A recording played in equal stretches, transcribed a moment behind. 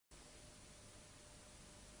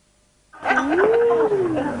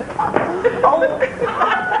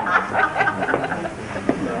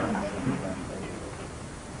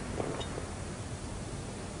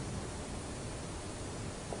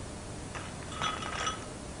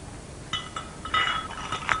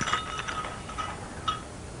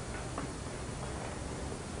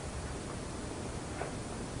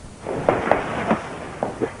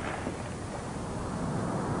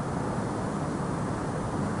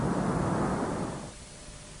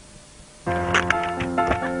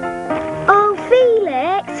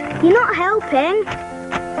You're not helping.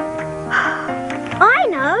 I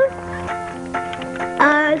know.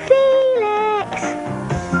 Oh, Felix.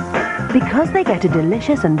 Because they get a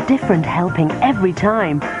delicious and different helping every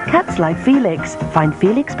time, cats like Felix find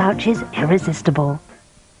Felix pouches irresistible.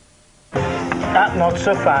 Not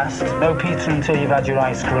so fast. No pizza until you've had your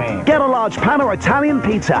ice cream. Get a large pan of Italian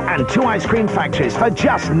pizza and 2 ice cream factories for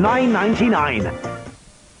just $9.99.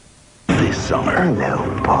 This summer. Hello,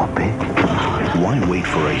 Poppy. Why wait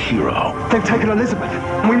for a hero? They've taken Elizabeth.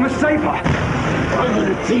 We must save her. I'm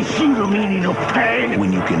gonna teach you the meaning of pain.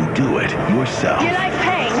 When you can do it yourself. You like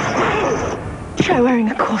pain? Try wearing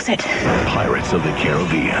a corset. Pirates of the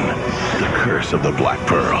Caribbean. The Curse of the Black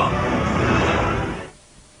Pearl.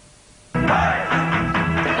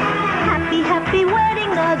 Happy, happy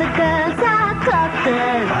wedding, all the girls are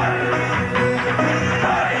cluckers.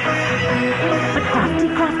 But crafty,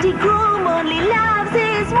 crafty groom only loves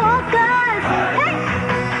his walkers. Hey!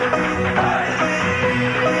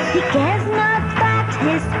 He cares not that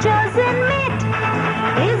his chosen mate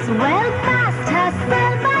is well past her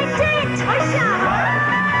sell-by date.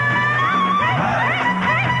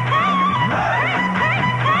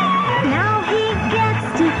 Now he gets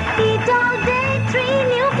to eat all day. 3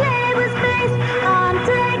 new flavors based on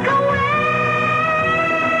takeaway.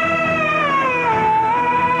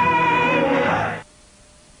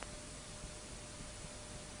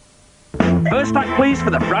 First act, please, for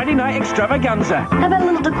the Friday night extravaganza. How about a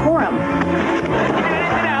little decorum?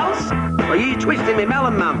 Anything else? Are you twisting me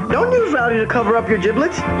melon, ma'am? Don't use rowdy to cover up your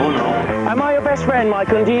giblets. Oh, no. Am I your best friend,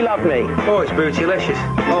 Michael, and do you love me? Oh, it's bootylicious.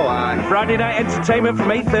 Oh, aye. Friday night entertainment from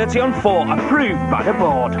 8:30 on 4, approved by the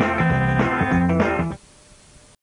board.